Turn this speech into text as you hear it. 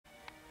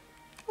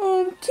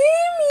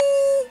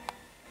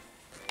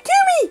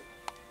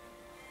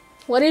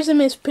What is it,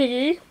 Miss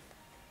Piggy?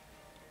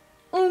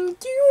 Do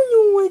you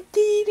know what day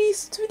it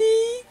is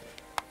today?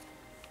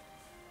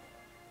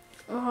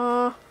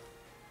 Let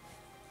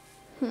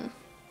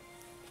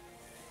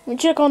me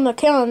check on the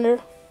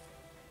calendar.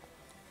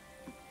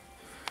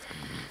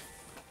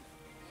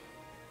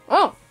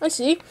 Oh, I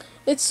see.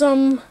 It's,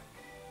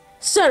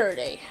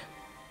 Saturday.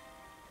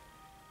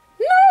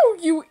 No,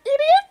 you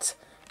idiot!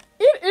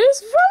 It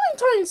is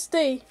Valentine's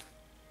Day!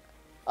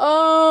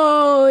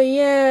 Oh,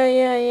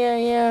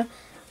 yeah.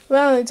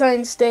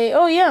 Valentine's Day.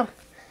 Oh, yeah.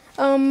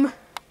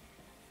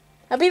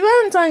 Happy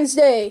Valentine's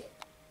Day!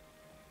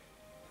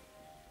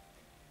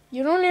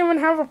 You don't even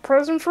have a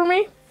present for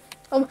me?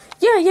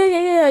 Yeah,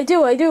 I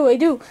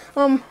do.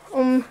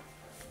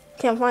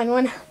 Can't find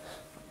one.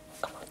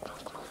 Come on,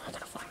 I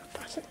gotta find a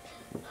present.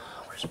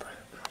 Where's the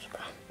present?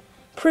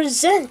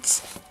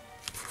 Present!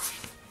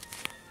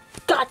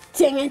 God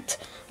dang it!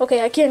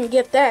 Okay, I can't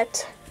get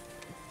that.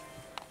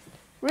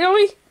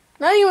 Really?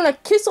 Not even a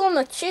kiss on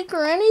the cheek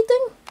or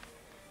anything?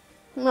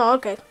 No,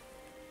 okay.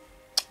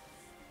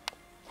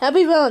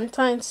 Happy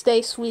Valentine's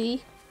Day,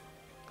 sweetie.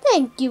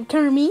 Thank you,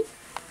 Kermie.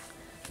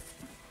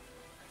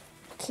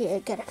 Okay, I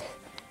gotta...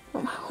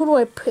 who do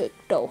I pick,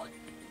 though?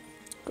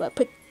 Do I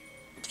pick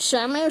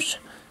Samus?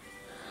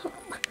 Who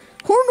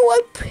do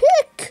I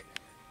pick?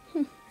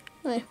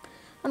 I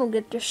don't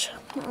get this.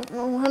 I don't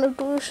know how to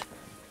do this.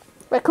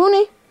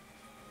 Raccoony?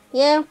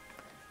 Yeah?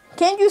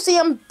 Can't you see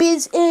I'm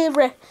busy,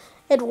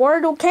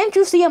 Eduardo? Can't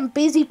you see I'm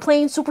busy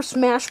playing Super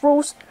Smash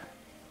Bros?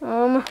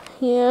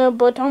 Yeah,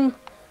 but,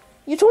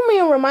 you told me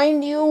to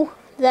remind you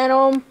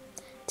that,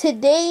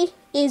 today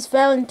is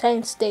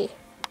Valentine's Day.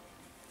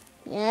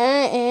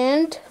 Yeah,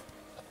 and,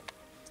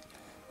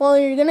 well,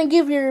 you're gonna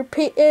give your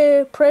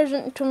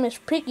present to Miss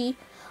Piggy.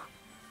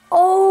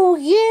 Oh,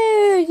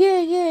 yeah,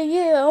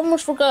 I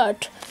almost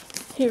forgot.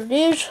 Here it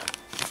is.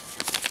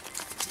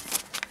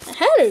 I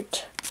had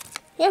it.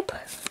 Yep.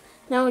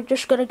 Now I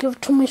just gotta give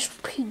it to Miss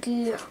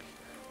Piggy.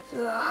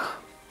 Ugh.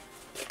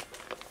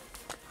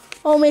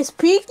 Oh, Miss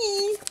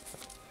Piggy.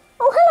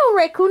 Oh, hello,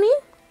 Raccoony.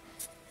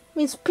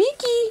 Miss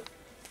Piggy.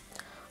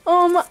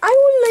 I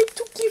would like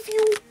to give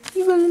you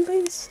a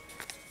Valentine's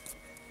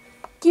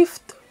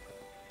gift.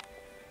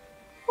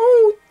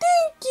 Oh,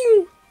 thank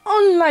you.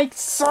 Unlike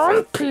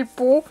some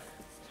people,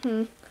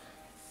 you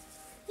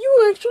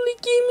actually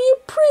gave me a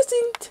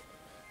present,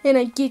 and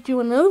I get you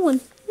another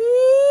one.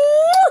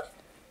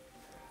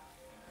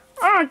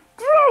 Ah,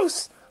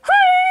 gross!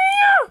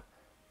 Hiya!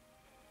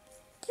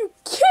 You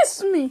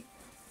kissed me.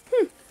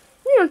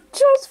 We are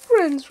just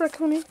friends,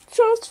 Raccoony.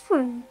 Just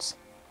friends.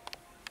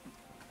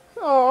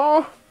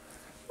 Oh,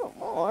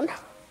 come on.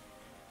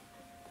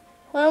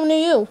 What happened to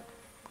you?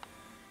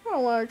 I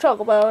don't want to talk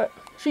about it.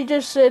 She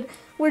just said,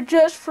 we're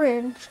just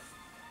friends.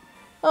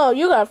 Oh,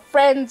 you got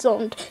friend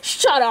zoned.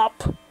 Shut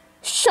up.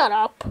 Shut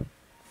up.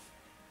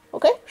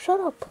 Okay, shut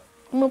up.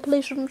 I'm gonna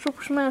play some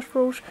Super Smash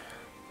Bros.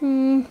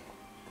 You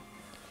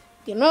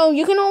know,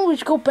 you can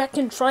always go back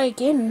and try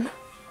again.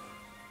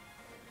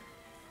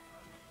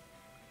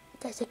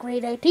 That's a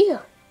great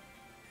idea.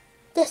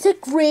 That's a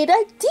great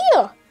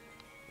idea.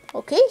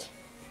 Okay.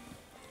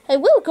 I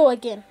will go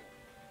again.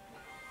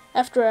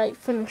 After I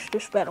finish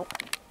this battle.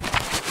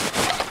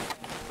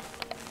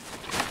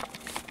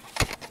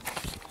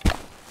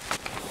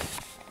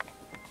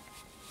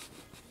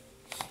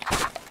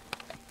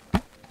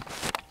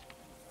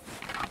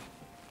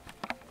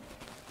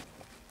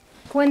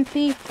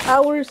 "20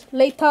 hours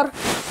later."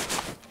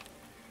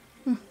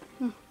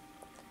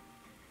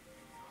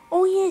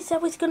 Oh yes, I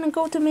was gonna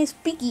go to Miss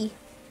Piggy.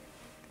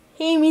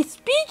 Hey, Miss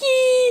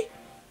Piggy!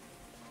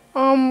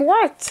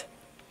 What?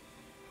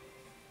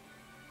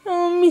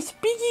 Miss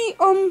Piggy,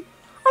 I'm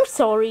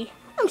sorry.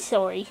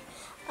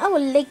 I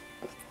would like,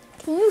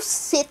 can you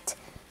sit?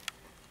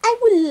 I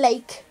would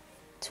like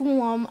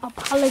to,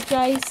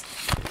 apologize.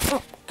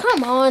 Oh,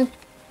 come on.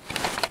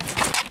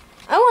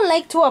 I would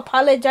like to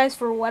apologize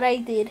for what I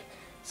did.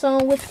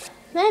 So with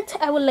that,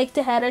 I would like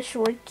to have a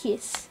short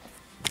kiss.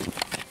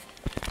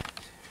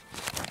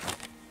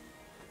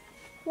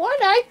 What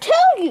did I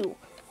tell you?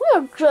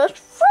 We're just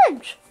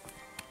friends.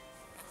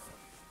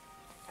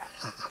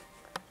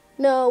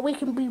 No, we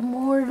can be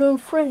more than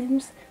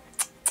friends.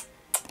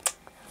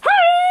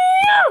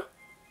 Hiya!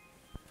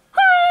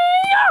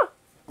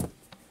 Hiya!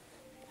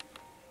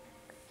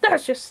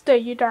 Let's just stay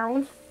you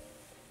down.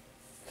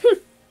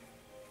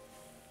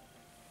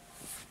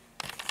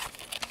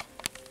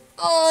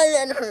 Oh,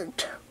 that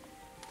hurt.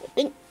 I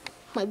think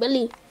my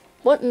belly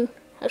button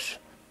has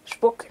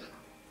spoken.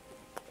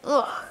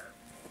 Ugh.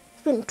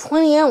 It's been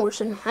 20 hours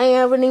and I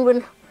haven't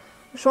even,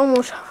 it's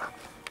almost,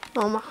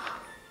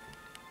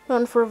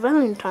 done for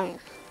Valentine.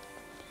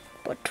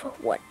 But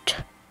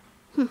what?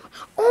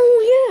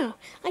 Oh yeah,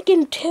 I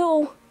can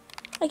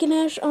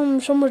ask,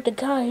 some of the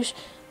guys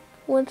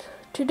what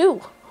to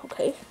do,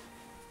 okay?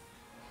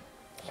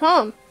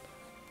 Tom,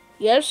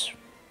 yes?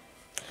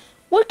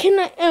 What can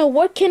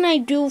I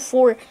do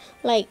for,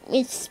 like,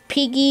 Miss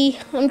Piggy?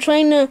 I'm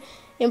trying to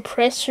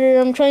impress her.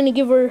 I'm trying to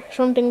give her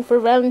something for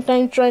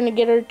Valentine's, trying to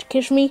get her to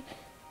kiss me.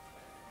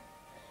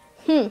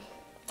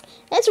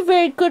 That's a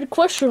very good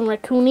question,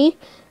 Raccoony.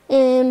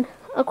 And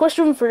a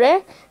question for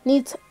that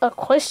needs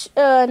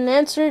an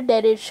answer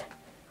that is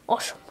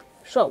awesome.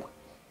 So,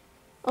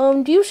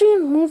 do you see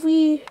in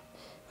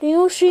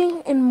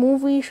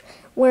movies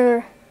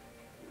where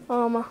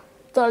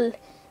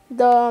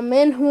the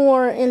men who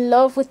are in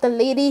love with the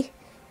lady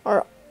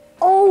are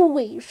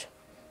always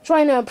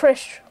trying to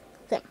impress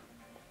them?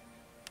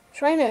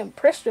 Trying to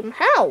impress them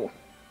how?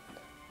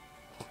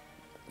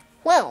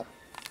 Well,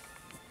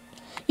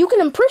 you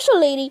can impress a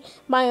lady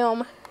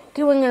by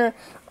giving her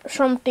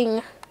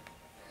something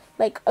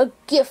like a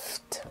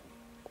gift.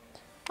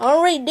 I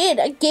already did.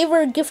 I gave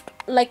her a gift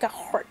like a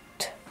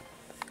heart.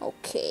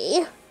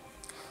 Okay.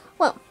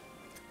 Well,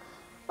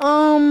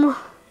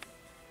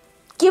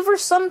 give her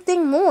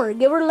something more.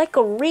 Give her like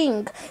a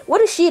ring. What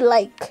does she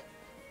like?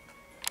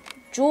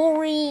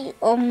 Jewelry,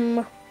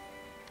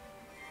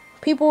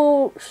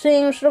 people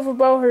saying stuff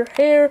about her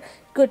hair,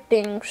 good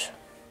things.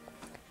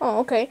 Oh,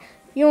 okay.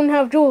 You don't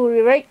have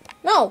jewelry, right?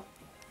 No.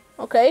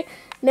 Okay.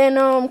 Then,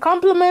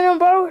 compliment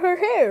about her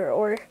hair,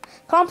 or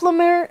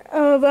compliment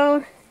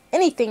about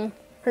anything.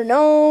 Her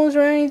nose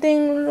or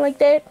anything like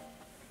that.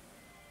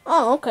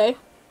 Oh, okay.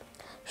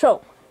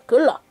 So,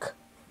 good luck.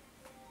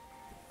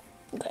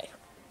 Okay.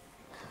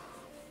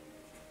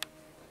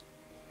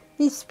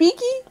 Miss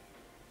Piggy?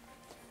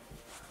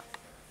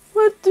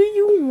 What do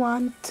you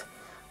want?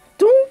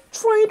 Don't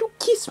try to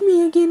kiss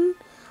me again.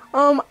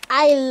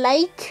 I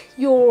like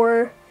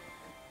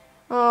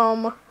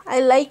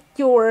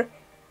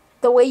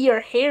the way your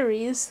hair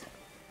is.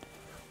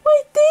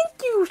 Why,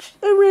 thank you,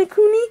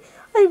 Raccoony.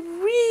 I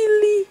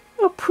really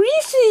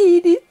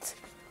appreciate it.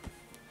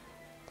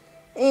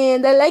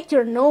 And I like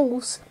your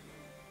nose.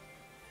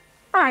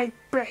 I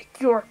beg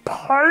your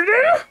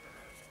pardon?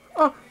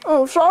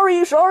 Oh, sorry.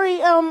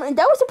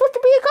 That was supposed to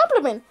be a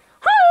compliment.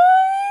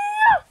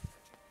 Hi!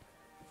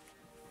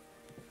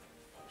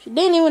 She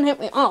didn't even hit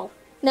me. Oh,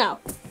 no.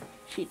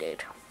 She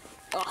did.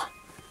 Oh,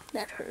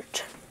 that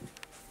hurt.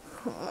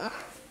 I'm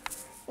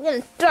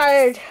getting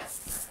tired.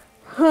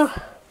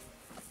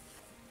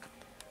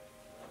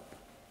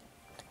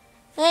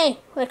 Hey,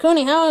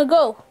 Raccoony, how'd it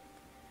go?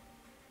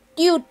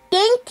 Do you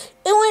think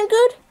it went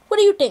good? What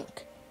do you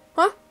think?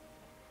 Huh?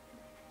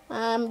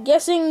 I'm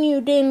guessing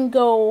you didn't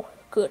go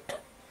good.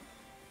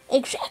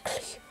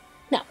 Exactly.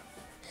 Now,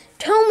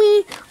 tell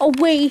me a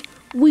way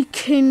we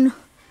can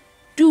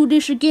do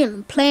this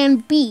again. Plan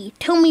B.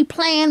 Tell me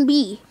plan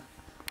B.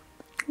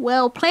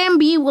 Well, plan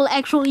B will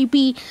actually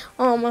be,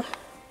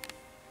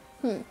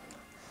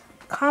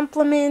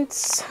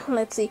 compliments.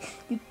 Let's see.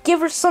 You give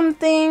her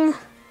something.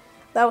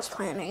 That was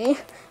plan A.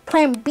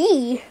 Plan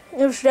B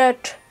is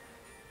that,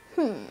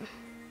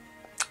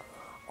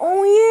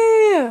 oh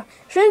yeah,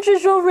 since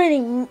it's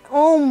already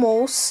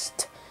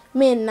almost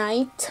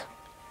midnight,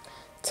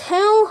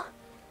 tell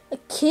a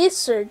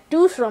kiss or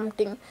do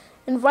something.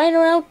 Invite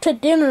her out to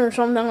dinner or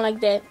something like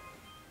that.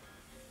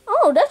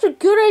 Oh, that's a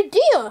good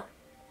idea.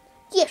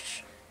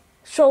 Yes.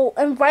 So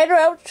invite her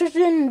out to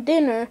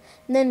dinner,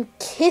 and then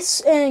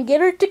kiss and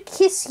get her to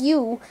kiss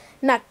you.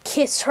 Not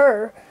kiss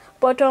her,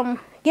 but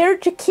get her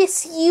to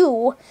kiss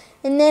you,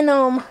 and then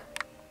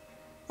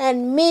at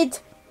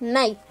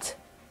midnight.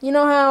 You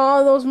know how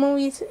all those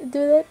movies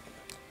do that?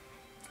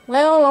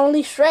 Well,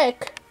 only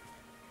Shrek.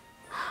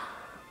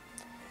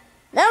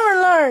 Never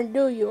learn,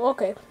 do you?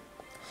 Okay.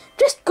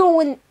 Just go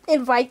and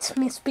invite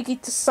Miss Piggy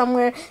to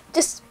somewhere.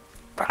 Just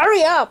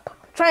hurry up.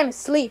 I'm trying to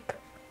sleep.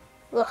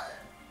 Ugh.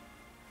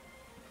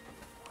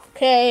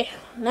 Okay,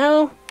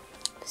 now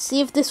let's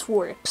see if this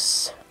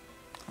works.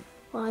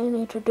 What I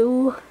need to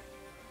do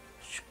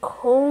is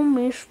call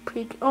Miss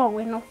Piggy. Oh,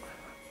 wait, no.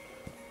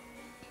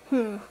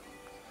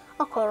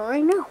 I'll call her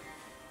right now.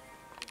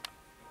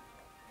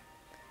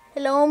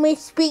 Hello,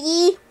 Miss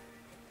Piggy?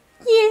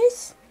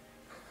 Yes.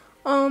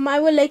 I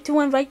would like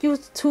to invite you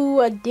to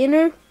a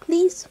dinner,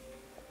 please.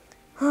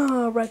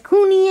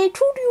 Raccoony, I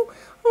told you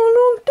a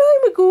long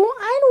time ago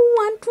I don't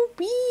want to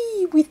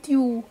be with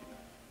you.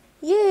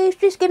 Yeah, it's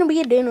just gonna be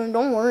a dinner,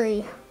 don't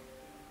worry.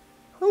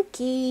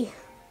 Okay.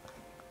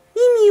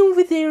 Meet me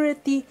over there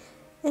at the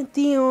meet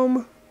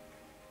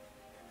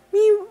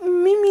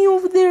me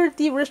over there at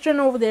the restaurant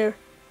over there.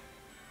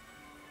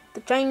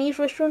 The Chinese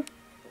restaurant?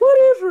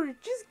 Whatever,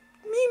 just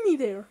meet me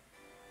there.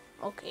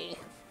 Okay.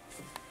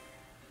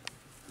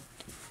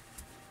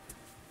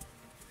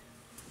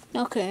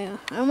 Okay,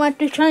 I'm at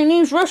the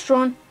Chinese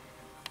restaurant.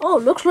 Oh,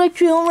 looks like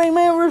she already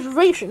made a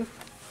reservation.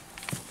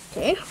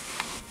 Okay.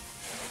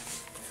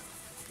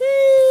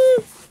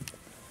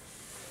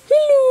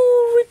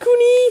 Hello,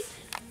 Raccoony.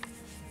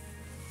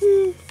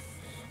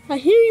 I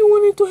hear you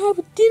wanted to have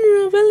a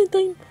dinner on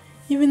Valentine,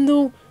 even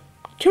though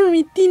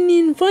Jeremy didn't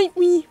invite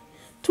me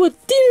to a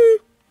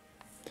dinner.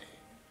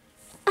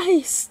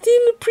 I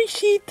still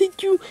appreciate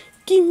that you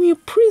gave me a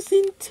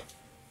present.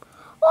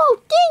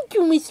 Oh, thank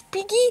you, Miss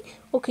Piggy.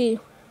 Okay,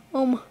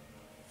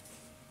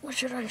 what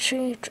should I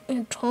say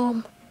to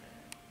Tom?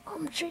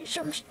 Say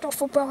some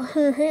stuff about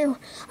her hair.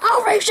 I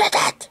already said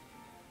that.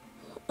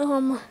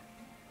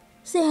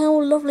 Say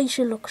how lovely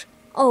she looks.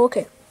 Oh,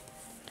 okay.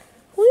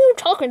 Who are you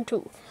talking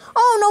to?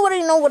 Oh,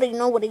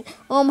 nobody.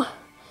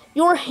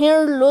 Your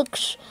hair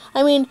looks,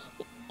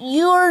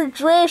 your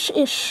dress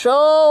is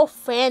so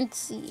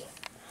fancy.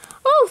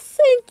 Oh,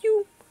 thank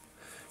you.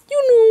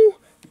 You know,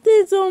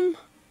 there's,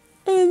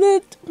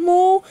 that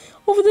mall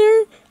over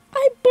there.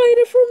 I bought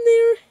it from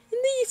there,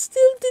 and they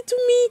sold it to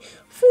me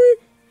for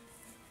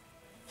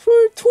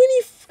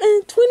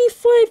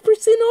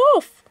 25%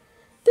 off.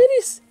 That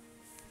is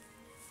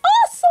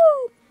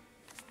awesome.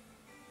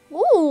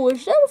 Ooh,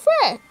 is that a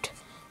fact?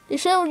 They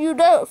sell you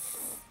that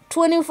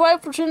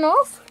 25%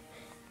 off?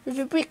 Is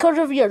it because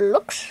of your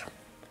looks?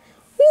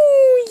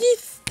 Oh,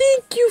 yes,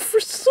 thank you for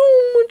so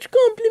much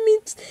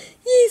compliments.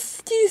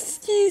 Yes.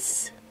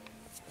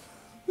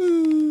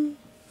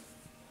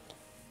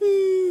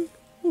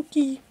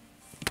 Okay.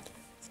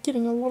 It's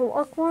getting a little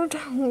awkward.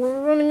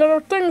 We're running out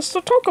of things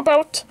to talk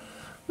about.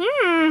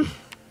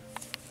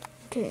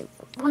 Okay,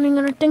 running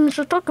out of things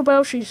to talk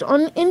about. She's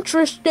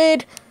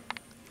uninterested.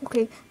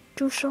 Okay,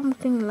 do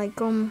something like,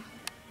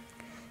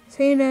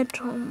 say that,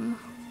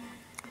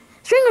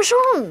 sing a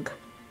song.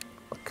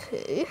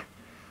 Okay.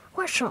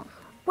 What song?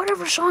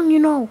 Whatever song you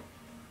know.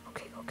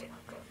 Okay.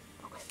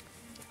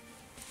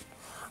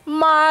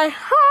 My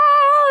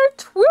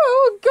heart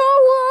will go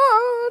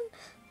on.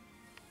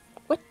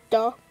 What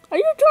the? Are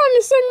you trying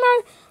to sing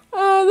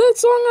that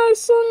song I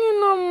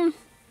sung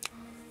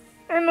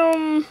in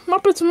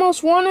Muppets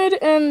Most Wanted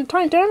and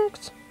Titanic?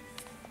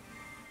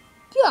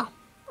 Yeah.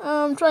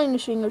 I'm trying to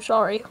sing it,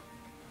 sorry.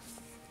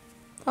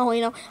 Oh,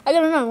 I got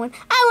another one.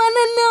 I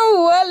wanna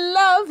know what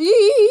love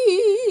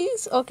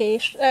is. Okay,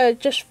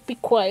 just be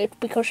quiet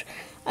because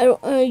you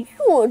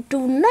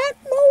do not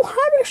know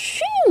how to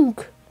sing.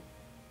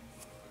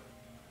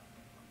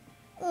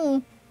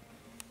 I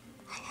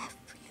have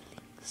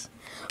feelings.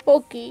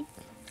 Okay,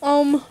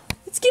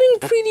 it's getting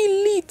pretty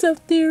late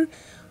out there.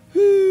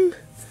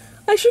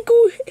 I should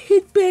go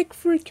head back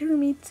for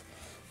Kermit.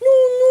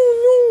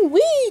 No,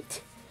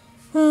 wait.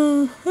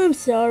 I'm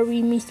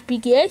sorry, Miss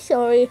Piggy. I'm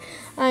sorry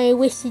I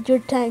wasted your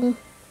time.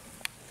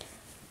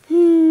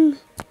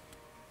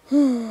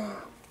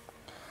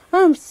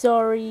 I'm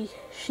sorry,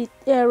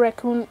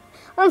 Raccoon.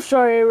 I'm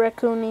sorry,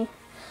 Raccoony.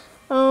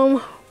 I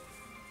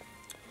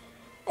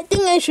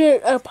think I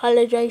should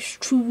apologize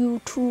to you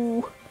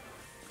too,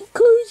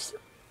 because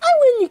I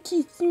want to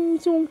kiss you.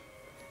 So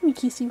let me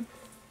kiss you.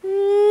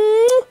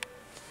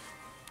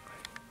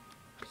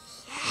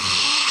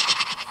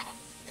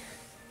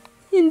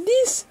 And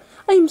this,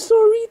 I'm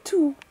sorry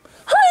too.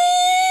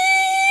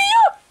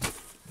 Hi-ya!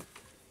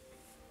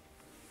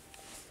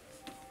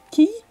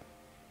 Okay.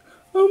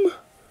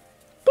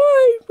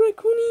 Bye,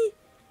 Raccoony.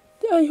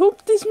 I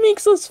hope this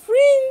makes us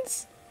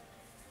friends.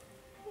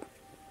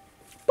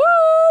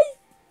 Bye.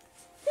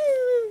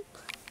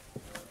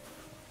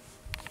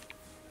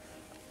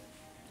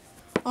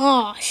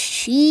 Oh,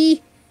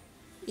 she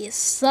is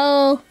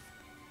so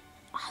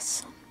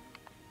awesome.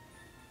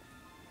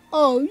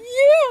 Oh,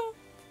 yeah.